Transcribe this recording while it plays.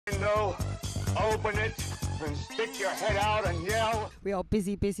window, open it, and stick your head out and yell. We are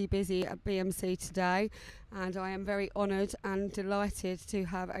busy at BMC today, and I am very honoured and delighted to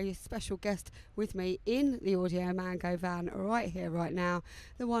have a special guest with me in the Audio Mango van right here, right now,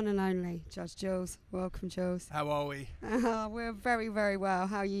 the one and only Judge Jules. Welcome, Jules. How are we? We're very, very well.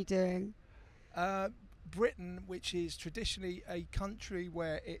 How are you doing? Britain, which is traditionally a country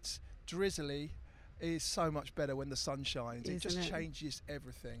where it's drizzly, is so much better when the sun shines. It just changes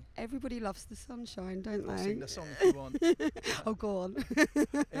everything. Everybody loves the sunshine, don't they? I'll sing the song if you want. Oh, go on.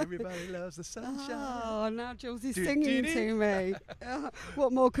 Everybody loves the sunshine. Oh, now Jules is singing to me.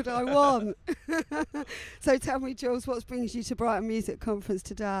 What more could I want? So tell me, Jules, what brings you to Brighton Music Conference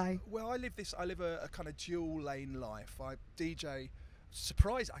today? Well, I live a kind of dual lane life. I DJ.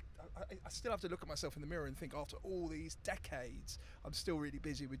 Surprise! I still have to look at myself in the mirror and think, after all these decades, I'm still really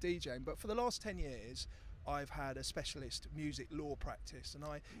busy with DJing. But for the last 10 years, I've had a specialist music law practice, and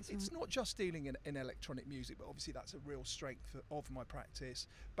it's not just dealing in electronic music, but obviously that's a real strength of my practice.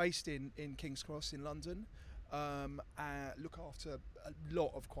 Based in King's Cross in London, look after a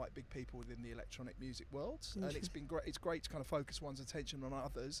lot of quite big people within the electronic music world, and it's been great. It's great to kind of focus one's attention on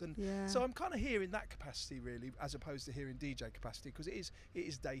others, and so I'm kind of here in that capacity really, as opposed to here in DJ capacity, because it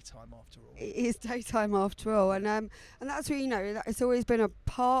is daytime after all. It is daytime after all, and that's what, you know, it's always been a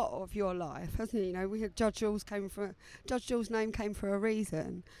part of your life, hasn't it? You know, we had Judge Jules name came for a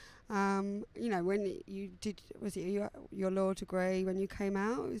reason. You know, when you did, was it your law degree when you came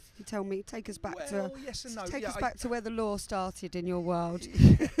out? You tell me, take us back yes and no. Take us back to where the law started in your world.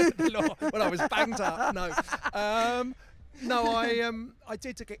 The law, when I was banged up. No,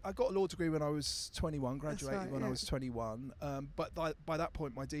 I got a law degree when I was 21. Graduated when I was 21. But by that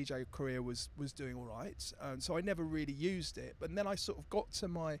point, my DJ career was doing all right, so I never really used it. But then I sort of got to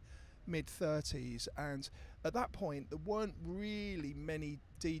my mid-30s, and at that point there weren't really many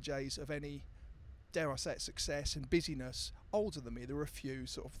DJs of any, dare I say it, success and busyness older than me. There were a few,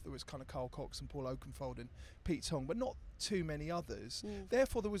 there was kind of Carl Cox and Paul Oakenfold and Pete Tong, but not too many others.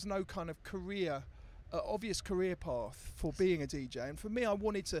 Therefore there was no kind of obvious career path for being a DJ, and for me,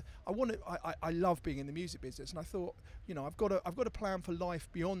 I love being in the music business, and I thought, you know, I've got a plan for life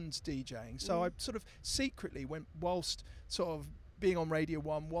beyond DJing. So I sort of secretly went, whilst sort of being on Radio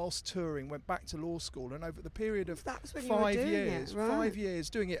 1, whilst touring, went back to law school, and over the period of 5 years, 5 years,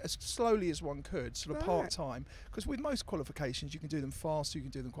 doing it as slowly as one could, sort of part-time, because with most qualifications you can do them fast, you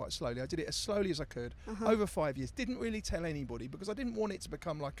can do them quite slowly. I did it as slowly as I could over 5 years. Didn't really tell anybody, because I didn't want it to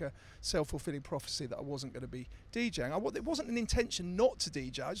become like a self-fulfilling prophecy that I wasn't going to be DJing. It wasn't an intention not to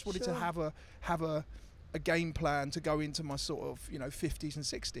DJ. I just wanted to have a game plan to go into my sort of, you know, 50s and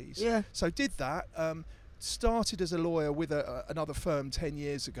 60s. Yeah. So did that. Started as a lawyer with another firm 10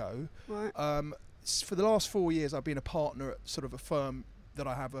 years ago. Right. For the last 4 years, I've been a partner at sort of a firm that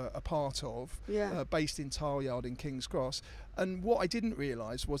I have a part of, based in Tileyard in King's Cross. And what I didn't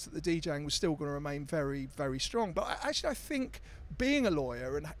realise was that the DJing was still going to remain very, very strong. But I think being a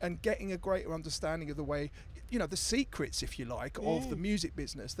lawyer and getting a greater understanding of the way, you know, the secrets, if you like, of the music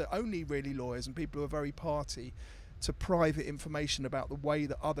business that only really lawyers and people who are very party to private information about the way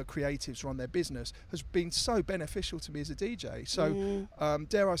that other creatives run their business has been so beneficial to me as a DJ. So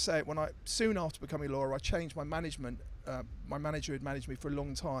dare I say it, soon after becoming a lawyer, I changed my management. My manager had managed me for a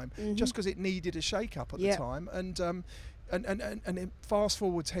long time, just because it needed a shake-up at the time. And then fast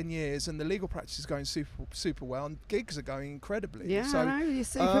forward 10 years, and the legal practice is going super well, and gigs are going incredibly. Yeah, I know, you're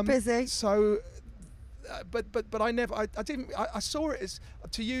super busy. So. But I saw it as,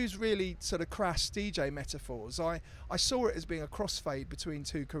 to use really sort of crass DJ metaphors, I saw it as being a crossfade between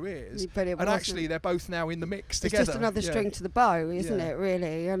two careers, and actually they're both now in the mix together. It's just another string to the bow, isn't it,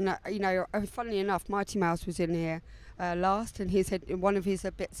 really? And you know, funnily enough, Mighty Mouse was in here last, and he said one of his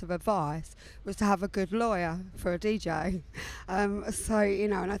bits of advice was to have a good lawyer for a DJ. So, you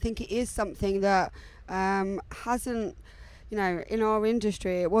know, and I think it is something that hasn't, you know, in our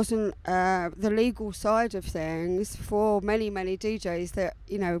industry, it wasn't the legal side of things for many DJs that,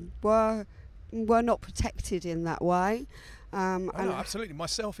 you know, were not protected in that way. No, absolutely,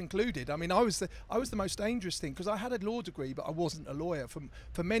 myself included. I mean, I was the most dangerous thing, because I had a law degree, but I wasn't a lawyer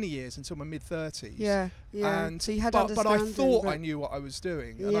for many years until my mid-30s. Yeah. And so you had but I thought I knew what I was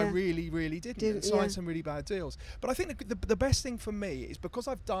doing, and I really didn't and signed some really bad deals. But I think the best thing for me is, because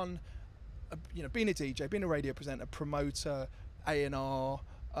I've done, you know, being a DJ, being a radio presenter, promoter, A&R,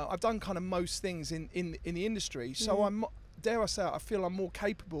 I've done kind of most things in the industry. So dare I say it, I feel I'm more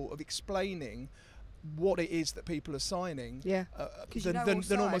capable of explaining what it is that people are signing than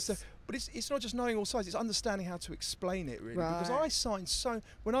almost. but it's not just knowing all sides, it's understanding how to explain it, really. Right. Because I signed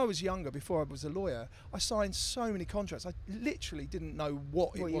when I was younger, before I was a lawyer, I signed so many contracts. I literally didn't know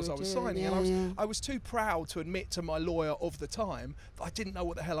what it was I was signing. And I was too proud to admit to my lawyer of the time that I didn't know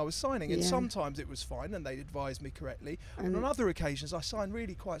what the hell I was signing. And sometimes it was fine and they'd advise me correctly. And on other occasions, I signed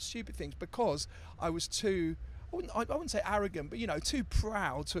really quite stupid things because I was too, I wouldn't say arrogant, but, you know, too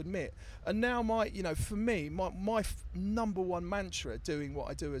proud to admit. And now for me, my number one mantra doing what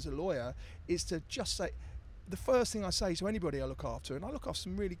I do as a lawyer is to just say, the first thing I say to anybody I look after, and I look after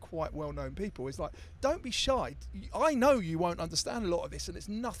some really quite well-known people, is like, don't be shy. I know you won't understand a lot of this, and it's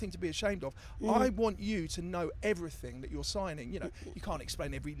nothing to be ashamed of. I want you to know everything that you're signing. You know, you can't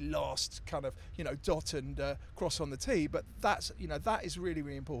explain every last kind of, you know, dot and cross on the T, but that's, you know, that is really,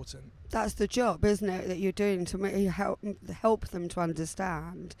 really important. That's the job, isn't it, that you're doing to help them to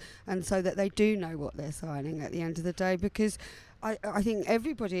understand, and so that they do know what they're signing at the end of the day. Because I think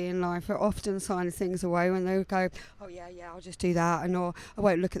everybody in life often signs things away when they go, oh yeah, I'll just do that, and or I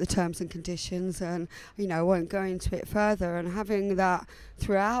won't look at the terms and conditions, and, you know, I won't go into it further. And having that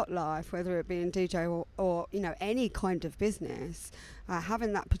throughout life, whether it be in DJ or you know, any kind of business,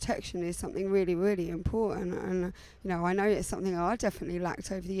 having that protection is something really, really important. And, you know, I know it's something I definitely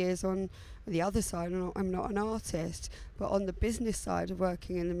lacked over the years on the other side. I'm not an artist, but on the business side of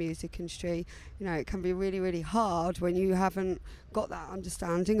working in the music industry, you know, it can be really, really hard when you haven't got that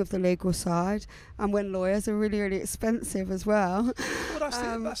understanding of the legal side, and when lawyers are really, really expensive as well. Well,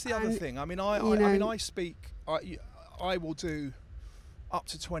 that's the other thing. I mean, I will do up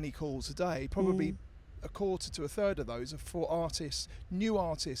to 20 calls a day, probably a quarter to a third of those are for artists, new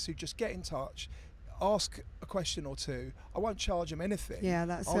artists who just get in touch, ask a question or two. I won't charge them anything.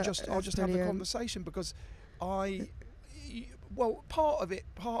 Yeah, I'll just have the conversation, because part of it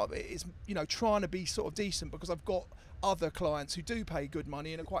is, you know, trying to be sort of decent, because I've got other clients who do pay good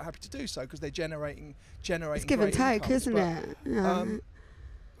money and are quite happy to do so because they're generating. It's give and take, incomes. isn't it? Yeah.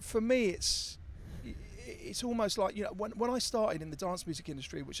 For me, it's almost like, you know, when I started in the dance music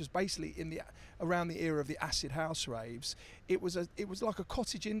industry, which was basically around the era of the acid house raves, it was like a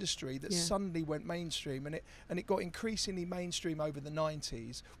cottage industry that suddenly went mainstream, and it got increasingly mainstream over the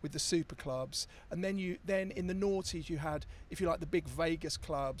 90s with the super clubs, and then in the noughties you had, if you like, the big Vegas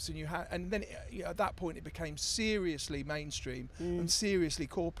clubs, and then at that point it became seriously mainstream and seriously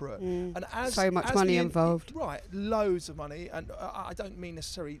corporate, and so much money involved, right? Loads of money, and I don't mean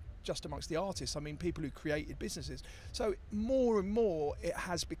necessarily just amongst the artists, I mean people who created businesses. So more and more it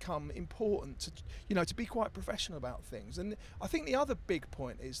has become important to, you know, to be quite professional about things. And I think the other big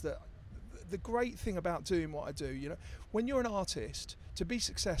point is that the great thing about doing what I do, you know, when you're an artist, to be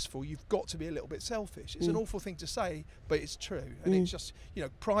successful, you've got to be a little bit selfish. It's an awful thing to say, but it's true. And it's just, you know,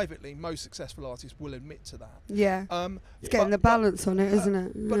 privately, most successful artists will admit to that. Yeah. It's getting the balance on it, isn't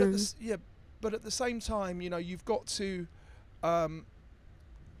it? But at the same time, you know, you've got to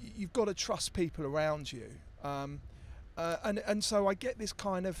trust people around you, and so I get this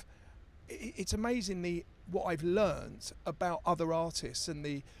kind of, it's amazing what I've learned about other artists and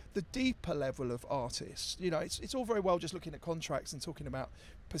the deeper level of artists. You know, it's all very well just looking at contracts and talking about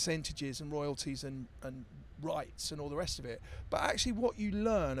percentages and royalties and rights and all the rest of it, but actually what you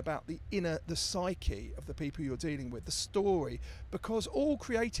learn about the psyche of the people you're dealing with, the story, because all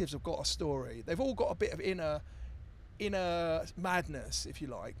creatives have got a story. They've all got a bit of inner madness, if you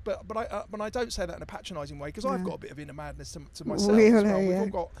like, but I don't say that in a patronising way, because I've got a bit of inner madness to myself as well. We've all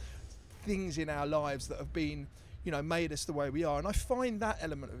got things in our lives that have been, you know, made us the way we are, and I find that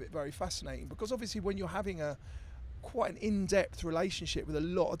element of it very fascinating, because obviously when you're having quite an in-depth relationship with a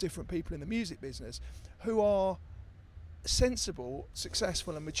lot of different people in the music business who are sensible,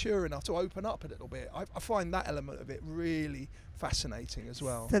 successful and mature enough to open up a little bit, I find that element of it really fascinating as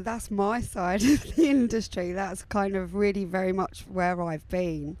well. So that's my side of the industry. That's kind of really very much where I've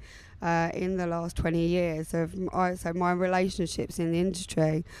been in the last 20 years. So my relationships in the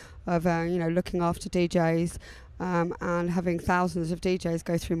industry of you know, looking after DJs and having thousands of DJs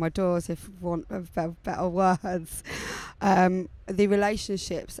go through my doors, if want of better words. The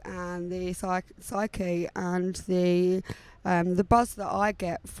relationships and the psyche and the buzz that I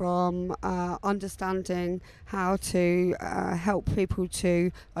get from understanding how to help people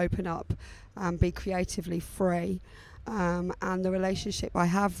to open up and be creatively free, and the relationship I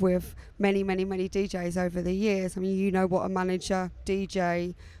have with many DJs over the years. I mean, you know what a manager,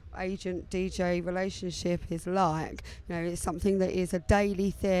 DJ, agent, DJ relationship is like. You know, it's something that is a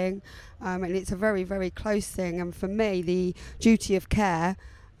daily thing, and it's a very, very close thing. And for me, the duty of care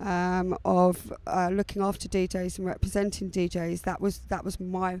of looking after DJs and representing DJs. That was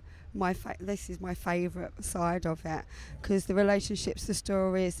this is my favourite side of it, because the relationships, the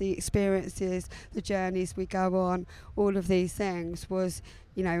stories, the experiences, the journeys we go on, all of these things was,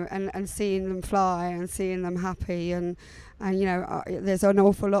 you know, and seeing them fly and seeing them happy, and you know, there's an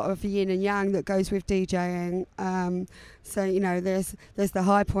awful lot of yin and yang that goes with DJing. So you know, there's the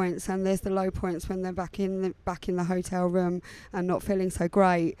high points and there's the low points when they're back in the hotel room and not feeling so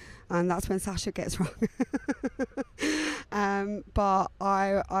great, and that's when Sacha gets wrong. But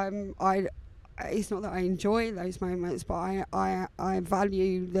it's not that I enjoy those moments, but I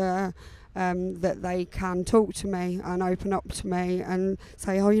value the that they can talk to me and open up to me and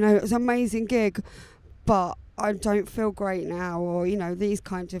say, oh, you know, it was an amazing gig, but I don't feel great now, or, you know, these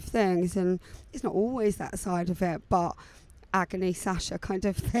kinds of things. And it's not always that side of it, but agony Sacha kind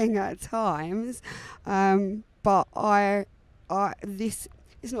of thing at times. But it's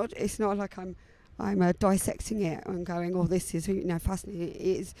not like I'm dissecting it and going, oh, this is, you know,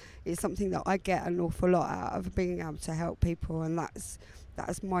 fascinating. It's something that I get an awful lot out of, being able to help people, and that's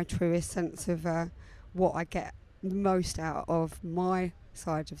my truest sense of what I get the most out of my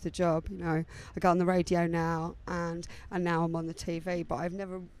side of the job. You know, I go on the radio now, and now I'm on the TV, but I've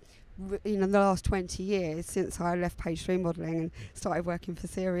never, you know, the last 20 years since I left page 3 modelling and started working for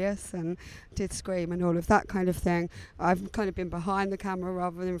Sirius and did Scream and all of that kind of thing, I've kind of been behind the camera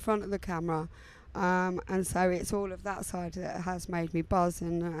rather than in front of the camera. And so it's all of that side that has made me buzz,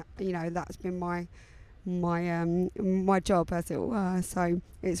 and you know, that's been my job, as it were. So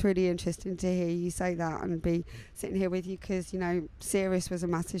it's really interesting to hear you say that and be sitting here with you, because, you know, Sirius was a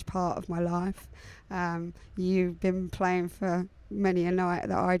massive part of my life. You've been playing for many a night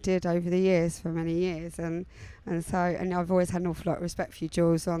that I did over the years, for many years, and I've always had an awful lot of respect for you,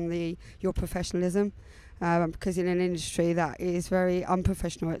 Jules, on your professionalism. Because in an industry that is very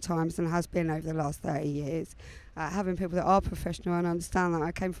unprofessional at times, and has been over the last 30 years, having people that are professional and understand that.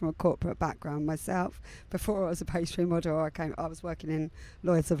 I came from a corporate background myself. Before I was a pastry model, I was working in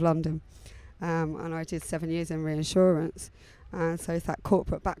Lloyd's of London, and I did 7 years in reinsurance. So it's that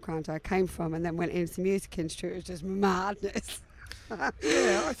corporate background I came from, and then went into the music industry. It was just madness. Yeah,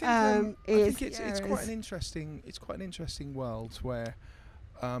 I think it's quite an interesting world where.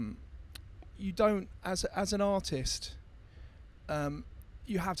 You don't, as an artist,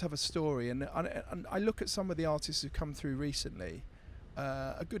 you have to have a story, and I look at some of the artists who've come through recently.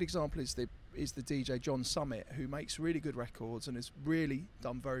 A good example is the DJ John Summit, who makes really good records and has really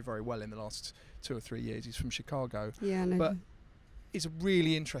done very, very well in the last 2 or 3 years. He's from Chicago, but is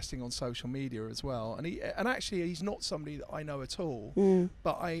really interesting on social media as well. And actually, he's not somebody that I know at all,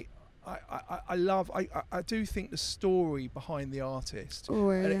 but I do think the story behind the artist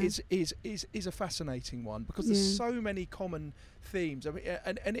is a fascinating one, because there's so many common themes. I mean,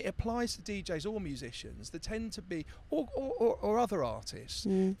 and it applies to DJs or musicians that tend to be, or other artists,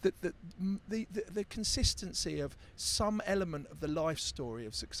 that the consistency of some element of the life story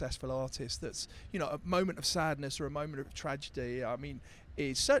of successful artists, that's, you know, a moment of sadness or a moment of tragedy. I mean,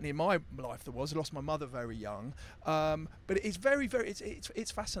 it's certainly in my life there was. I lost my mother very young, but it's very, very,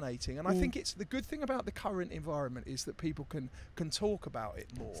 it's fascinating, and I think it's the good thing about the current environment is that people can talk about it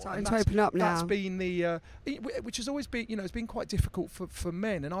more. Starting to open up now. That's been which has always been, you know, it's been quite difficult for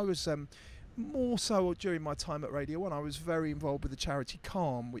men, and I was more so during my time at Radio 1. I was very involved with the charity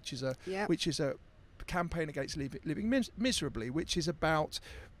Calm, which is a campaign against living miserably, which is about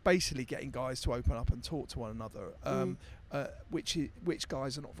basically getting guys to open up and talk to one another, which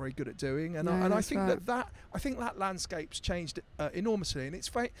guys are not very good at doing, and I think that landscape's changed enormously, and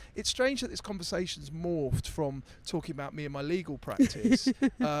it's strange that this conversation's morphed from talking about me and my legal practice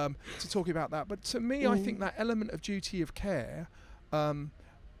to talking about that. But to me, I think that element of duty of care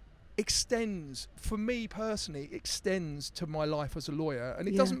extends, for me personally, extends to my life as a lawyer, and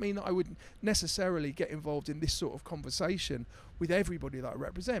it doesn't mean that I would necessarily get involved in this sort of conversation with everybody that I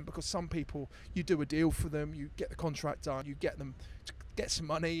represent, because some people, you do a deal for them, you get the contract done, you get them to get some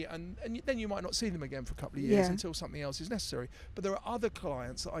money, and then you might not see them again for a couple of years until something else is necessary. But there are other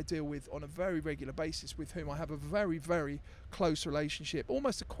clients that I deal with on a very regular basis, with whom I have a very, very close relationship,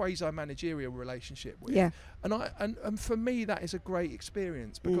 almost a quasi-managerial relationship with. And for me, that is a great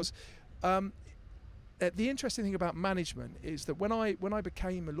experience, because the interesting thing about management is that when I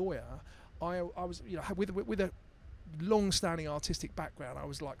became a lawyer, I was, you know, with a long-standing artistic background, I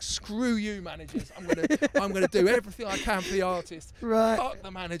was like, screw you managers, I'm gonna do everything I can for the artist, fuck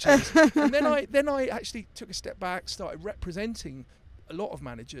the managers. And then I actually took a step back, started representing a lot of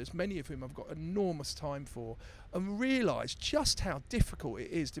managers, many of whom I've got enormous time for, and realised just how difficult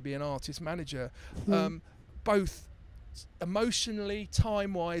it is to be an artist manager, both emotionally,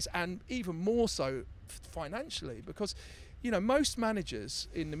 time-wise, and even more so financially, because most managers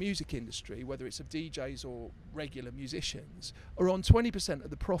in the music industry, whether it's of DJs or regular musicians, are on 20% of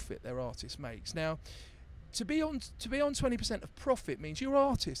the profit their artist makes. Now, to be on 20% of profit means your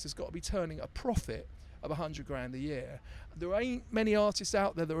artist has got to be turning a profit of 100 grand a year. There ain't many artists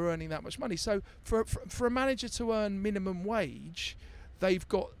out there that are earning that much money. So for a manager to earn minimum wage, they've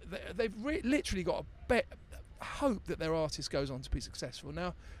literally got a hope that their artist goes on to be successful.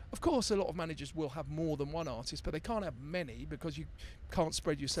 Now, of course, a lot of managers will have more than one artist, but they can't have many because you can't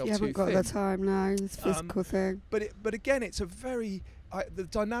spread yourself too thin. You haven't got the time now. It's a physical thing. But again, it's a very the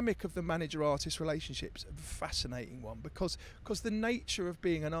dynamic of the manager-artist relationship's a fascinating one, because the nature of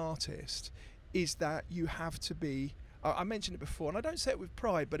being an artist is that you have to be. I mentioned it before, and I don't say it with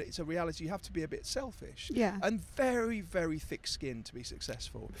pride, but it's a reality. You have to be a bit selfish, and very, very thick-skinned to be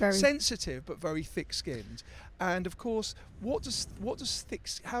successful. Very sensitive, but very thick-skinned. And of course,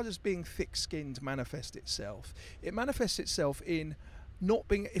 how does being thick-skinned manifest itself? It manifests itself in not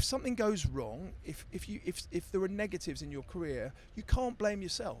being. If something goes wrong, if there are negatives in your career, you can't blame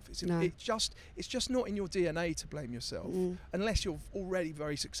yourself. It's just not in your DNA to blame yourself, unless you're already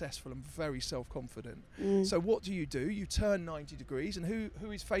very successful and very self-confident. So what do? You turn 90 degrees, and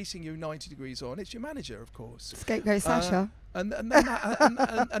who is facing you 90 degrees on? It's your manager, of course. Scapegoat Sacha. And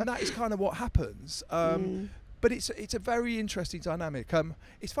that is kind of what happens. But it's a very interesting dynamic.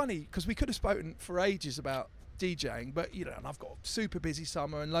 It's funny because we could have spoken for ages about DJing, but and I've got a super busy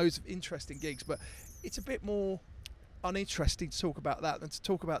summer and loads of interesting gigs, but it's a bit more uninteresting to talk about that than to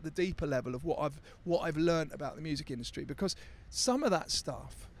talk about the deeper level of what I've learned about the music industry, because some of that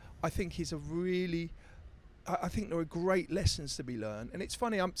stuff I think is I think there are great lessons to be learned. And it's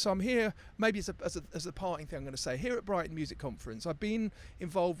funny, I'm here, maybe as a parting thing I'm going to say, here at Brighton Music Conference. I've been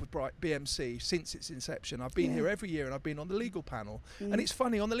involved with BMC since its inception. I've been here every year, and I've been on the legal panel. And it's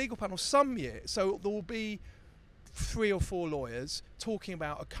funny, on the legal panel some years, so there will be 3 or 4 lawyers talking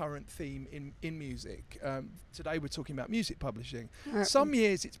about a current theme in music. Today we're talking about music publishing. Some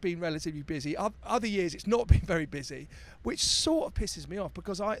years it's been relatively busy, other years it's not been very busy, which sort of pisses me off,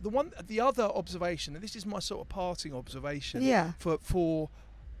 because the other observation, and this is my sort of parting observation for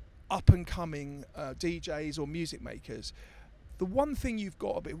up and coming DJs or music makers, the one thing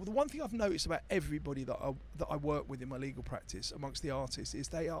I've noticed about everybody that I work with in my legal practice amongst the artists is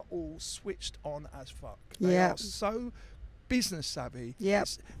they are all switched on as fuck. They are so business savvy.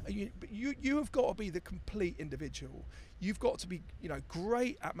 You have got to be the complete individual. You've got to be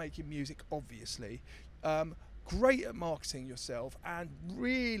great at making music, obviously, great at marketing yourself, and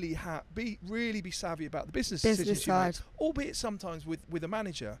really be savvy about the business decisions you make, albeit sometimes with a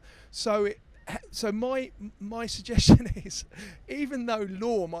manager. So my suggestion is, even though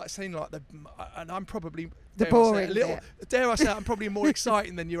law might seem like and I'm probably dare I say I'm probably more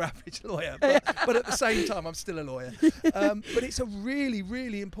exciting than your average lawyer, but at the same time I'm still a lawyer. But it's a really,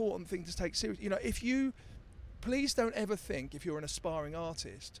 really important thing to take seriously. Please don't ever think, if you're an aspiring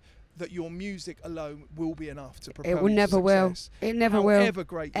artist, that your music alone will be enough to propel it will never success. will. It never will. However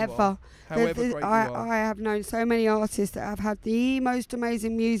great you are. However great you are. I have known so many artists that have had the most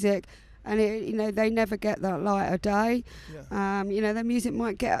amazing music, and they never get that light of day. Their music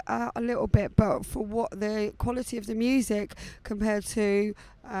might get a little bit, but for what the quality of the music compared to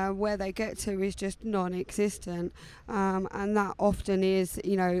where they get to is just non-existent, and that often is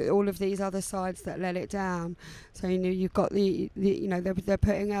all of these other sides that let it down. So you've got they're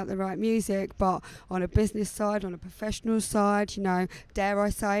putting out the right music, but on a business side, on a professional side, dare I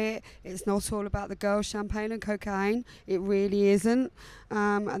say it, it's not all about the girls, champagne and cocaine. It really isn't,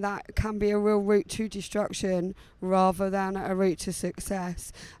 and that can be a real route to destruction rather than a route to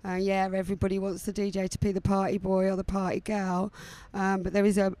success. Everybody wants the DJ to be the party boy or the party girl, but there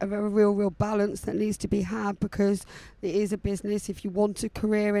is a real balance that needs to be had, because it is a business. If you want a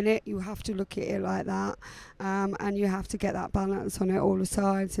career in it, you have to look at it like that, and you have to get that balance on it all the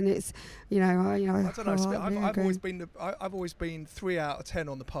sides. And it's I don't know. I've always been 3 out of 10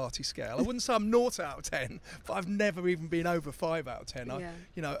 on the party scale. I wouldn't say I'm 0 out of 10, but I've never even been over 5 out of 10.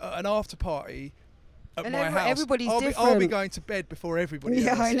 An after party at my house, everybody's different. I'll be going to bed before everybody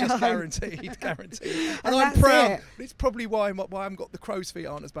else. I know. Just guaranteed. And I'm proud. It's probably why I haven't got the crow's feet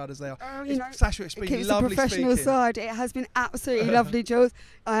aren't as bad as they are. Sacha, it's been lovely speaking. The professional side. It has been absolutely lovely, Jules.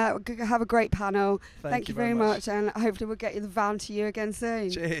 Have a great panel. Thank you very much, and hopefully we'll get the van to you again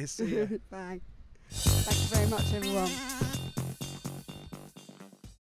soon. Cheers. Bye. Thank you very much, everyone.